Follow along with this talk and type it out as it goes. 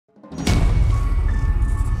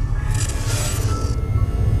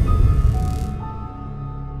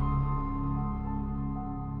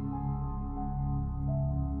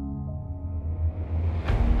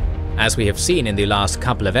as we have seen in the last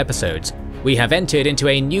couple of episodes, we have entered into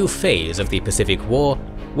a new phase of the Pacific War,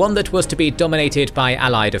 one that was to be dominated by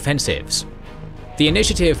Allied offensives. The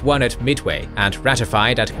initiative won at Midway and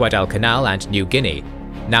ratified at Guadalcanal and New Guinea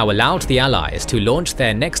now allowed the Allies to launch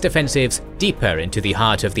their next offensives deeper into the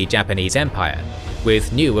heart of the Japanese Empire,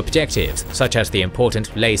 with new objectives such as the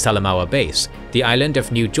important Le Salamaua base, the island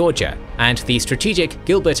of New Georgia, and the strategic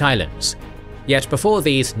Gilbert Islands. Yet before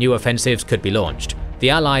these new offensives could be launched, the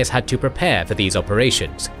Allies had to prepare for these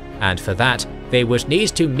operations, and for that they would need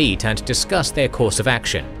to meet and discuss their course of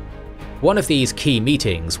action. One of these key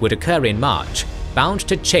meetings would occur in March, bound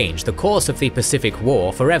to change the course of the Pacific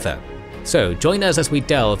War forever. So join us as we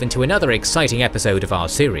delve into another exciting episode of our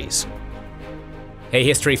series. Hey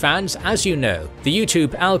history fans, as you know, the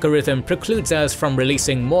YouTube algorithm precludes us from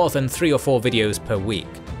releasing more than 3 or 4 videos per week,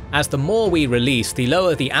 as the more we release the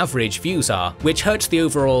lower the average views are, which hurts the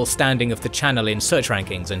overall standing of the channel in search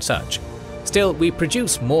rankings and such. Still, we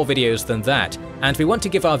produce more videos than that, and we want to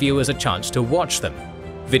give our viewers a chance to watch them.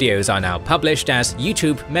 Videos are now published as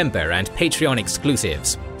YouTube member and Patreon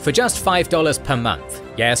exclusives. For just $5 per month,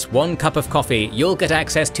 yes, 1 cup of coffee, you'll get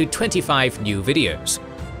access to 25 new videos.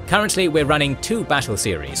 Currently we're running 2 battle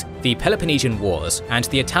series, the Peloponnesian Wars and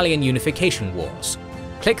the Italian Unification Wars.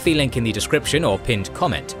 Click the link in the description or pinned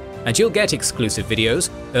comment, and you'll get exclusive videos,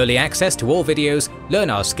 early access to all videos, learn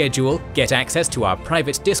our schedule, get access to our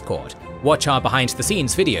private Discord, watch our behind the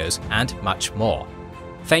scenes videos, and much more.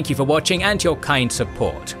 Thank you for watching and your kind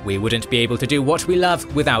support. We wouldn't be able to do what we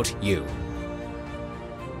love without you.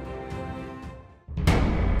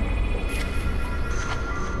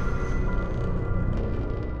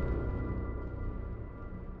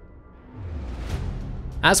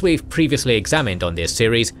 As we've previously examined on this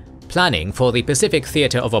series, planning for the Pacific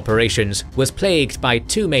Theatre of Operations was plagued by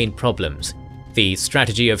 2 main problems: the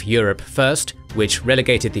strategy of Europe first, which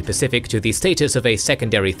relegated the Pacific to the status of a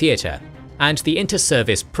secondary theatre, and the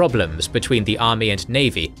inter-service problems between the Army and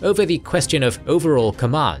Navy over the question of overall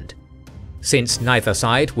command. Since neither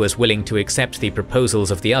side was willing to accept the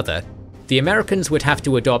proposals of the other, the Americans would have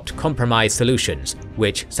to adopt compromise solutions,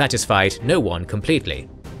 which satisfied no one completely.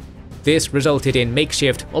 This resulted in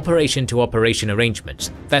makeshift operation-to-operation arrangements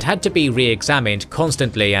that had to be re-examined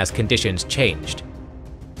constantly as conditions changed.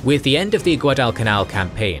 With the end of the Guadalcanal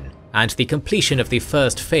campaign and the completion of the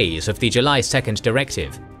first phase of the July 2nd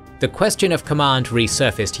directive, the question of command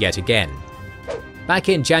resurfaced yet again. Back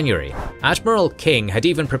in January, Admiral King had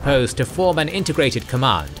even proposed to form an integrated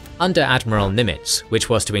command under Admiral Nimitz, which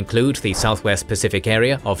was to include the Southwest Pacific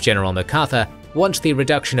area of General MacArthur once the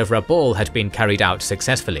reduction of Rabaul had been carried out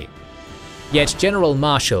successfully. Yet General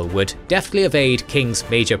Marshall would deftly evade King's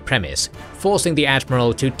major premise, forcing the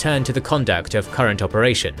Admiral to turn to the conduct of current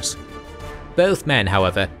operations. Both men,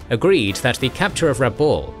 however, agreed that the capture of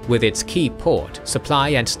Rabaul, with its key port, supply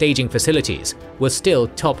and staging facilities, was still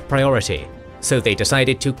top priority, so they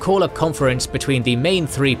decided to call a conference between the main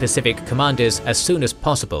 3 Pacific commanders as soon as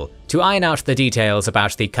possible to iron out the details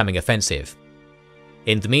about the coming offensive.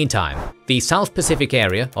 In the meantime, the South Pacific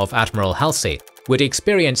area of Admiral Halsey would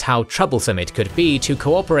experience how troublesome it could be to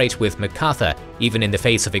cooperate with MacArthur even in the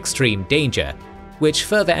face of extreme danger, which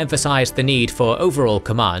further emphasized the need for overall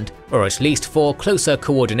command, or at least for closer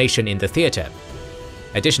coordination in the theatre.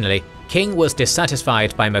 Additionally, King was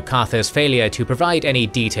dissatisfied by MacArthur's failure to provide any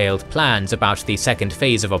detailed plans about the second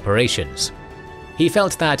phase of operations. He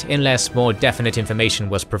felt that unless more definite information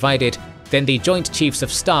was provided, then the Joint Chiefs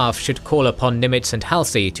of Staff should call upon Nimitz and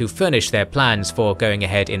Halsey to furnish their plans for going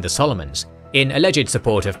ahead in the Solomons, in alleged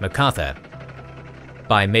support of MacArthur.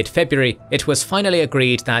 By mid-February, it was finally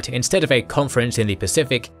agreed that instead of a conference in the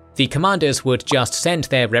Pacific, the commanders would just send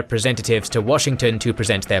their representatives to Washington to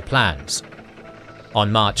present their plans.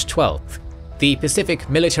 On March 12th, the Pacific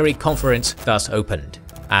Military Conference thus opened,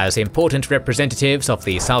 as important representatives of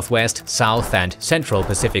the Southwest, South, and Central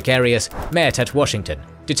Pacific areas met at Washington,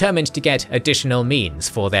 determined to get additional means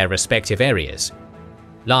for their respective areas.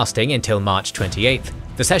 Lasting until March 28th,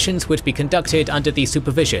 the sessions would be conducted under the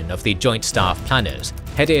supervision of the Joint Staff Planners,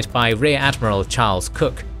 headed by Rear Admiral Charles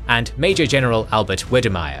Cook and Major General Albert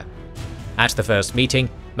Wedemeyer. At the first meeting,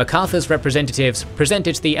 MacArthur's representatives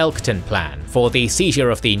presented the Elkton Plan for the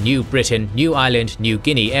seizure of the New Britain, New Ireland, New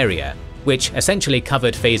Guinea area, which essentially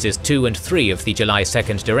covered phases 2 and 3 of the July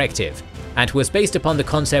 2nd directive, and was based upon the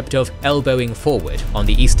concept of elbowing forward on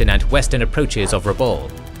the eastern and western approaches of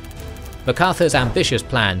Rabaul. MacArthur's ambitious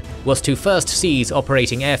plan was to first seize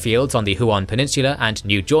operating airfields on the Huon Peninsula and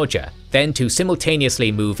New Georgia, then to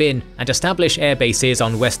simultaneously move in and establish air bases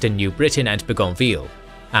on western New Britain and Bougainville,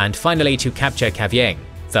 and finally to capture Kavieng,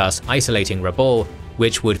 thus isolating Rabaul,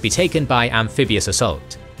 which would be taken by amphibious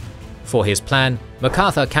assault. For his plan,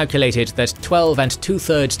 MacArthur calculated that 12 and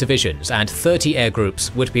 2/3 divisions and 30 air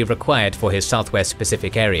groups would be required for his Southwest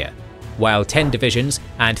Pacific area, while 10 divisions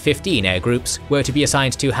and 15 air groups were to be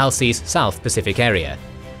assigned to Halsey's South Pacific area.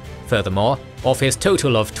 Furthermore, of his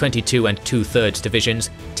total of 22 and 2/3 divisions,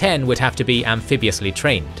 10 would have to be amphibiously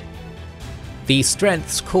trained. The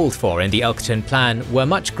strengths called for in the Elkton Plan were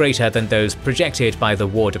much greater than those projected by the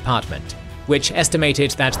War Department, which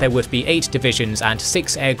estimated that there would be 8 divisions and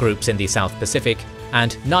 6 air groups in the South Pacific,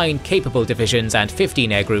 and 9 capable divisions and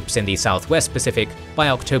 15 air groups in the Southwest Pacific by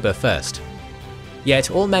October 1st.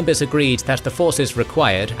 Yet all members agreed that the forces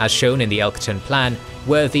required, as shown in the Elkton Plan,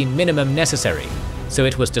 were the minimum necessary, so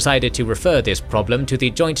it was decided to refer this problem to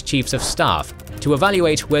the Joint Chiefs of Staff to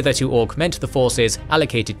evaluate whether to augment the forces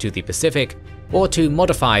allocated to the Pacific or to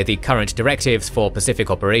modify the current directives for Pacific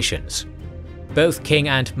operations. Both King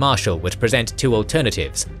and Marshall would present 2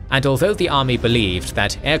 alternatives, and although the army believed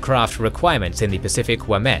that aircraft requirements in the Pacific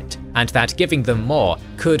were met, and that giving them more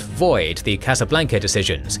could void the Casablanca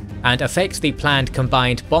decisions and affect the planned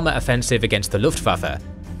combined bomber offensive against the Luftwaffe,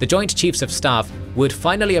 the Joint Chiefs of Staff would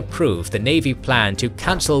finally approve the Navy plan to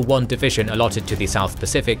cancel 1 division allotted to the South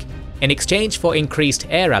Pacific in exchange for increased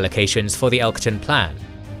air allocations for the Elkton Plan.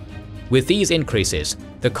 With these increases,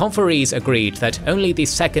 the conferees agreed that only the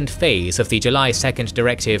second phase of the July 2nd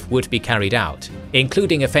directive would be carried out,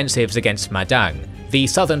 including offensives against Madang, the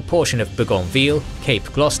southern portion of Bougainville,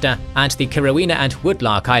 Cape Gloucester, and the Kirowina and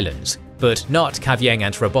Woodlark Islands, but not Cavien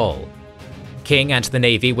and Rabaul. King and the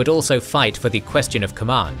Navy would also fight for the question of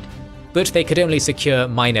command, but they could only secure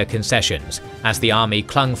minor concessions, as the army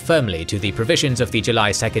clung firmly to the provisions of the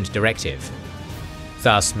July 2nd directive.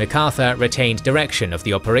 Thus, MacArthur retained direction of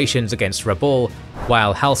the operations against Rabaul,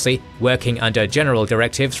 while Halsey, working under general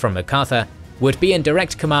directives from MacArthur, would be in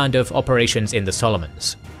direct command of operations in the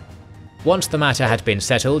Solomons. Once the matter had been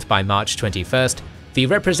settled by March 21st, the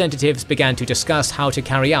representatives began to discuss how to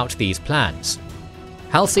carry out these plans.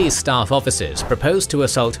 Halsey's staff officers proposed to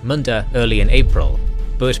assault Munda early in April,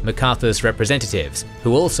 but MacArthur's representatives,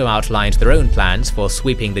 who also outlined their own plans for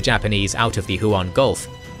sweeping the Japanese out of the Huon Gulf,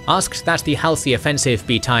 asked that the Halsey offensive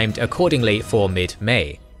be timed accordingly for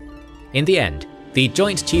mid-May. In the end, the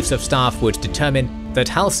Joint Chiefs of Staff would determine that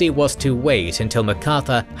Halsey was to wait until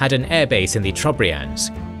MacArthur had an airbase in the Trobriands.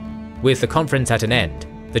 With the conference at an end,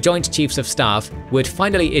 the Joint Chiefs of Staff would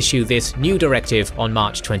finally issue this new directive on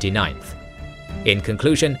March 29th. In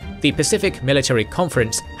conclusion, the Pacific Military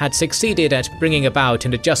Conference had succeeded at bringing about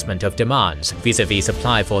an adjustment of demands vis-à-vis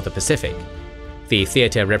supply for the Pacific. The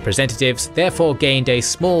theatre representatives therefore gained a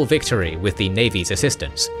small victory with the Navy's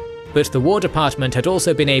assistance, but the War Department had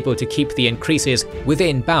also been able to keep the increases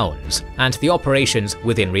within bounds and the operations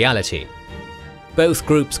within reality. Both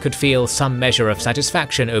groups could feel some measure of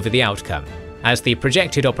satisfaction over the outcome, as the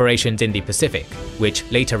projected operations in the Pacific, which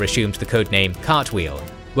later assumed the codename Cartwheel,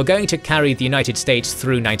 were going to carry the United States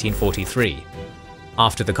through 1943.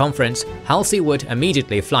 After the conference, Halsey would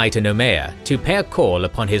immediately fly to Noumea to pay a call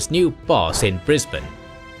upon his new boss in Brisbane.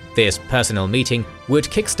 This personal meeting would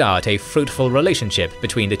kickstart a fruitful relationship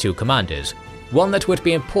between the two commanders, one that would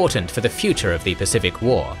be important for the future of the Pacific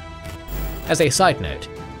War. As a side note,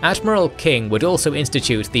 Admiral King would also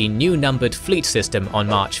institute the new numbered fleet system on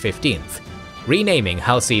March 15th, renaming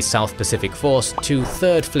Halsey's South Pacific Force to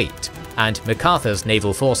 3rd Fleet and MacArthur's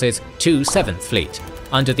naval forces to 7th Fleet,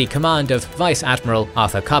 under the command of Vice Admiral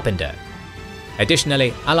Arthur Carpenter.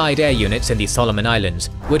 Additionally, Allied air units in the Solomon Islands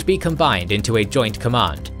would be combined into a joint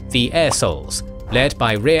command, the Air Sols, led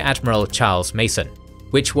by Rear Admiral Charles Mason,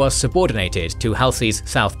 which was subordinated to Halsey's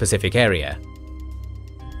South Pacific area.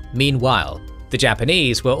 Meanwhile, the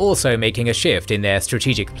Japanese were also making a shift in their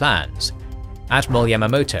strategic plans. Admiral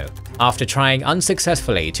Yamamoto, after trying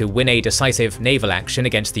unsuccessfully to win a decisive naval action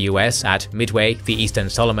against the US at Midway, the Eastern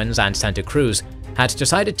Solomons and Santa Cruz, had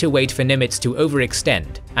decided to wait for Nimitz to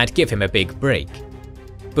overextend and give him a big break.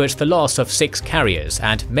 But the loss of 6 carriers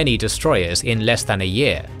and many destroyers in less than a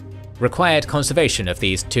year required conservation of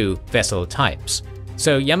these 2 vessel types,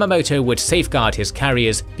 so Yamamoto would safeguard his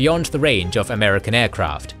carriers beyond the range of American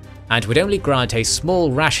aircraft, and would only grant a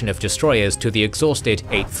small ration of destroyers to the exhausted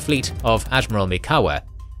 8th Fleet of Admiral Mikawa,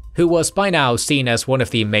 who was by now seen as one of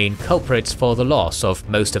the main culprits for the loss of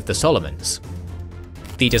most of the Solomons.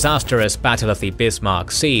 The disastrous Battle of the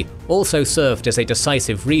Bismarck Sea also served as a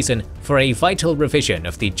decisive reason for a vital revision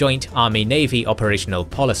of the Joint Army-Navy operational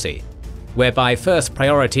policy, whereby first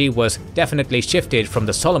priority was definitely shifted from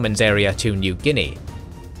the Solomons area to New Guinea.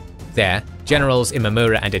 There, Generals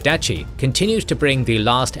Imamura and Adachi continued to bring the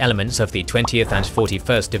last elements of the 20th and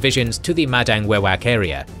 41st Divisions to the Madang Wewak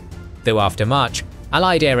area, though after March,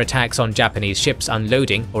 Allied air attacks on Japanese ships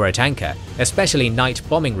unloading or at anchor, especially night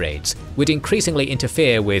bombing raids, would increasingly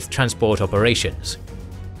interfere with transport operations.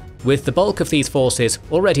 With the bulk of these forces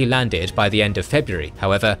already landed by the end of February,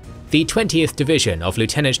 however, the 20th Division of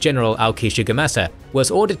Lieutenant General Aoki Shigemasa was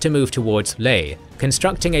ordered to move towards Leh,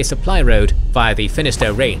 constructing a supply road via the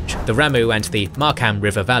Finisterre Range, the Ramu and the Markham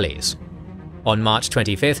River valleys. On March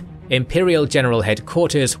 25th, Imperial General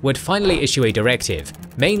Headquarters would finally issue a directive,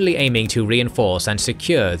 mainly aiming to reinforce and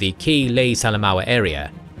secure the key Leh-Salamaua area.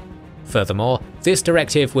 Furthermore, this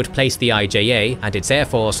directive would place the IJA and its air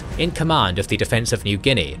force in command of the defense of New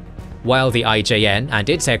Guinea, while the IJN and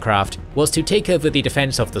its aircraft was to take over the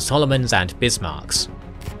defense of the Solomons and Bismarcks.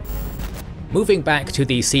 Moving back to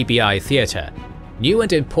the CBI theatre, new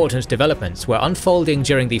and important developments were unfolding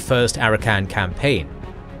during the First Arakan campaign.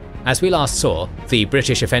 As we last saw, the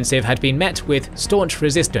British offensive had been met with staunch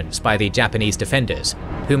resistance by the Japanese defenders,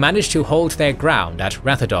 who managed to hold their ground at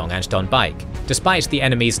Rathodong and Donbaik, despite the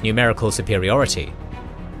enemy's numerical superiority.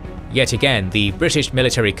 Yet again, the British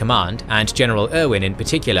military command, and General Irwin in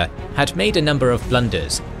particular, had made a number of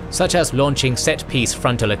blunders, such as launching set-piece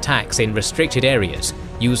frontal attacks in restricted areas,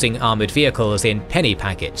 using armoured vehicles in penny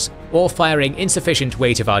packets, or firing insufficient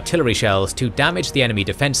weight of artillery shells to damage the enemy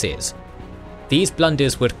defences. These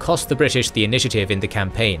blunders would cost the British the initiative in the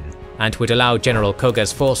campaign, and would allow General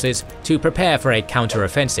Koga's forces to prepare for a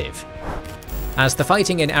counter-offensive. As the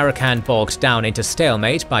fighting in Arakan bogged down into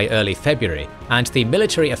stalemate by early February, and the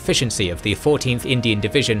military efficiency of the 14th Indian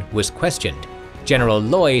Division was questioned, General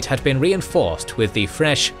Lloyd had been reinforced with the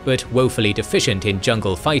fresh but woefully deficient in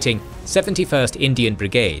jungle fighting 71st Indian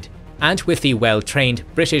Brigade, and with the well-trained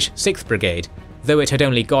British 6th Brigade, though it had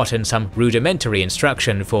only gotten some rudimentary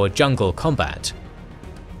instruction for jungle combat.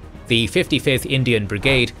 The 55th Indian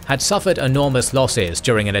Brigade had suffered enormous losses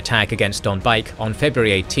during an attack against Donbaik on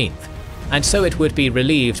February 18th, and so it would be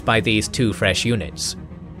relieved by these two fresh units.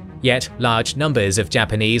 Yet large numbers of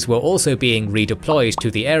Japanese were also being redeployed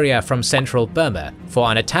to the area from central Burma for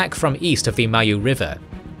an attack from east of the Mayu River.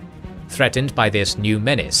 Threatened by this new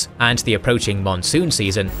menace and the approaching monsoon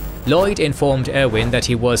season, Lloyd informed Irwin that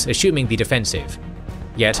he was assuming the defensive.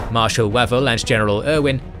 Yet Marshal Wavell and General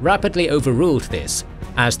Irwin rapidly overruled this,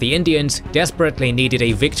 as the Indians desperately needed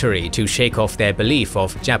a victory to shake off their belief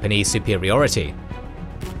of Japanese superiority.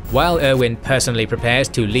 While Irwin personally prepared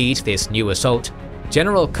to lead this new assault,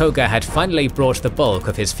 General Koga had finally brought the bulk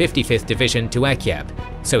of his 55th Division to Akyab,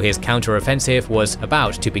 so his counter-offensive was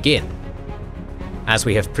about to begin. As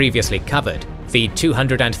we have previously covered, the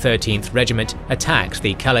 213th Regiment attacked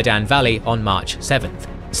the Kaladan Valley on March 7th,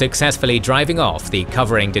 successfully driving off the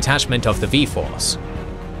covering detachment of the V-Force.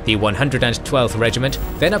 The 112th Regiment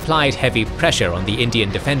then applied heavy pressure on the Indian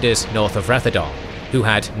defenders north of Rathodong, who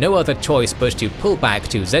had no other choice but to pull back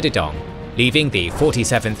to Zedidong, leaving the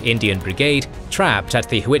 47th Indian Brigade trapped at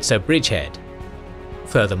the Hwitsa bridgehead.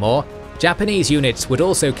 Furthermore, Japanese units would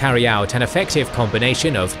also carry out an effective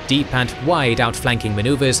combination of deep and wide outflanking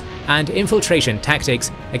maneuvers and infiltration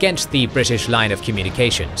tactics against the British line of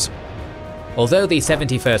communications. Although the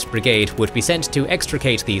 71st Brigade would be sent to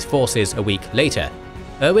extricate these forces a week later,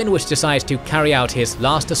 Irwin would decide to carry out his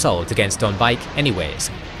last assault against Donbaik anyways,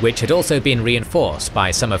 which had also been reinforced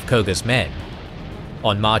by some of Koga's men.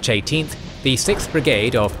 On March 18th, the 6th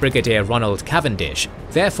Brigade of Brigadier Ronald Cavendish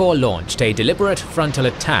therefore launched a deliberate frontal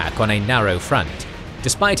attack on a narrow front,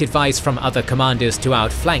 despite advice from other commanders to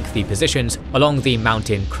outflank the positions along the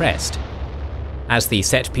mountain crest. As the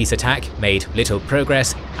set-piece attack made little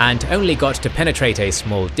progress and only got to penetrate a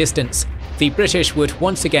small distance, the British would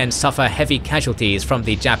once again suffer heavy casualties from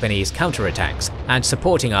the Japanese counterattacks and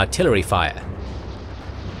supporting artillery fire.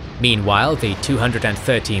 Meanwhile, the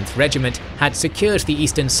 213th Regiment had secured the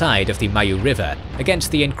eastern side of the Mayu River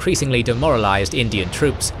against the increasingly demoralized Indian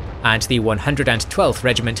troops, and the 112th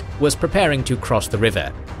Regiment was preparing to cross the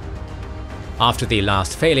river. After the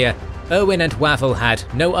last failure, Irwin and Wavell had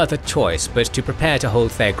no other choice but to prepare to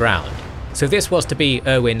hold their ground, so this was to be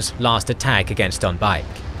Irwin's last attack against Donbaik.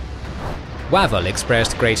 Wavell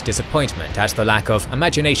expressed great disappointment at the lack of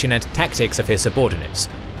imagination and tactics of his subordinates,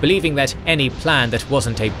 believing that any plan that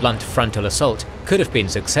wasn't a blunt frontal assault could have been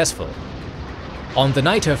successful. On the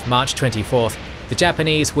night of March 24th, the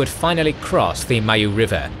Japanese would finally cross the Mayu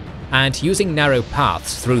River, and using narrow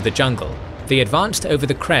paths through the jungle, they advanced over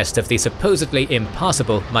the crest of the supposedly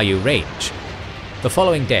impassable Mayu Range. The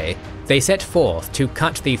following day, they set forth to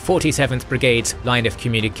cut the 47th Brigade's line of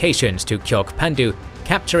communications to Kyok Pandu,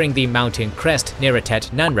 capturing the mountain crest near Atet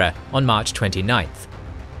Nanra on March 29th.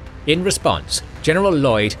 In response, General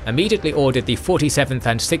Lloyd immediately ordered the 47th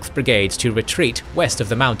and 6th Brigades to retreat west of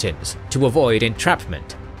the mountains to avoid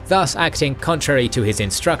entrapment, thus acting contrary to his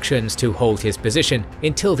instructions to hold his position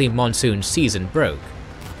until the monsoon season broke.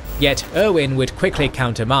 Yet Erwin would quickly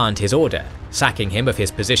countermand his order, sacking him of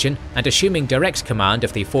his position and assuming direct command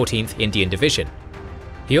of the 14th Indian Division.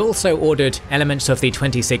 He also ordered elements of the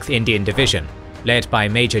 26th Indian Division, led by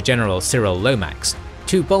Major General Cyril Lomax,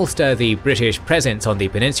 to bolster the British presence on the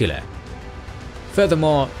peninsula.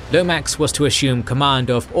 Furthermore, Lomax was to assume command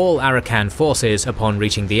of all Arakan forces upon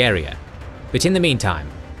reaching the area. But in the meantime,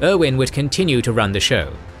 Erwin would continue to run the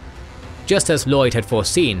show. Just as Lloyd had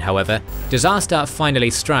foreseen, however, disaster finally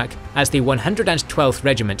struck as the 112th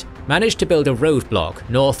Regiment managed to build a roadblock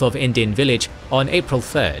north of Indian Village on April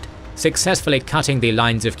 3rd, successfully cutting the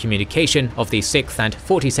lines of communication of the 6th and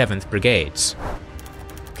 47th Brigades.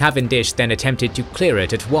 Cavendish then attempted to clear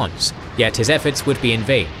it at once, yet his efforts would be in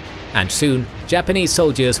vain, and soon Japanese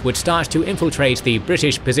soldiers would start to infiltrate the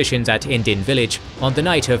British positions at Indian Village on the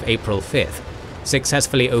night of April 5th,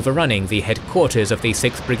 successfully overrunning the headquarters of the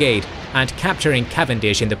 6th Brigade and capturing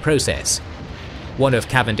Cavendish in the process. One of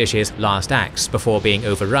Cavendish's last acts before being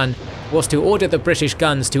overrun was to order the British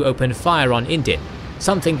guns to open fire on Indian,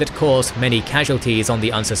 something that caused many casualties on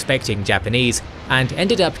the unsuspecting Japanese and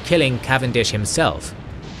ended up killing Cavendish himself.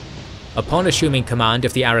 Upon assuming command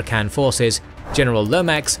of the Arakan forces, General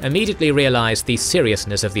Lomax immediately realized the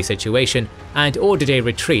seriousness of the situation and ordered a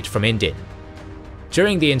retreat from Indian.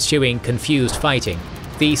 During the ensuing confused fighting,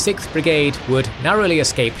 the 6th Brigade would narrowly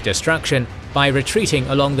escape destruction by retreating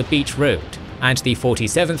along the beach road, and the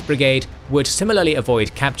 47th Brigade would similarly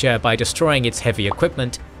avoid capture by destroying its heavy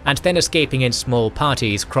equipment and then escaping in small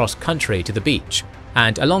parties cross-country to the beach,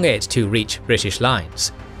 and along it to reach British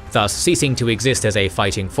lines, thus ceasing to exist as a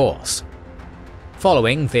fighting force.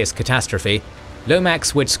 Following this catastrophe,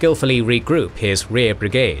 Lomax would skillfully regroup his rear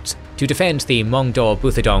brigades to defend the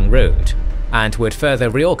Mongdor-Buthadong road, and would further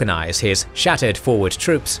reorganize his shattered forward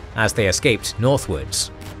troops as they escaped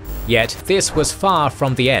northwards. Yet this was far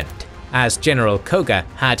from the end, as General Koga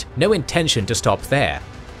had no intention to stop there.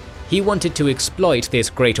 He wanted to exploit this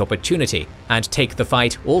great opportunity and take the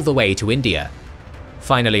fight all the way to India.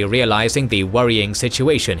 Finally realizing the worrying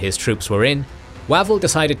situation his troops were in, Wavell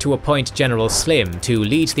decided to appoint General Slim to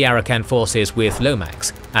lead the Arakan forces with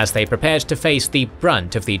Lomax as they prepared to face the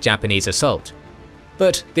brunt of the Japanese assault.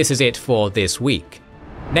 But this is it for this week.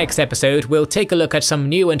 Next episode we'll take a look at some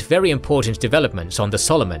new and very important developments on the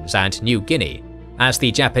Solomons and New Guinea, as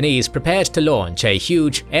the Japanese prepared to launch a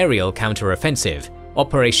huge aerial counter-offensive,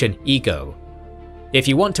 Operation Ego. If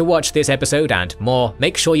you want to watch this episode and more,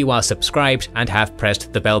 make sure you are subscribed and have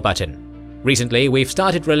pressed the bell button. Recently, we've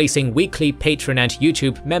started releasing weekly Patreon and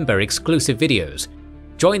YouTube member exclusive videos.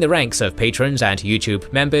 Join the ranks of patrons and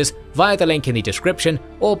YouTube members via the link in the description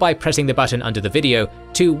or by pressing the button under the video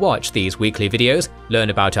to watch these weekly videos, learn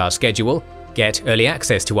about our schedule, get early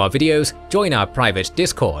access to our videos, join our private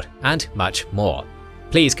Discord, and much more.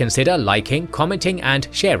 Please consider liking, commenting, and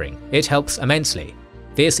sharing. It helps immensely.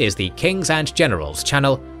 This is the Kings and Generals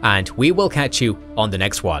channel, and we will catch you on the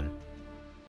next one.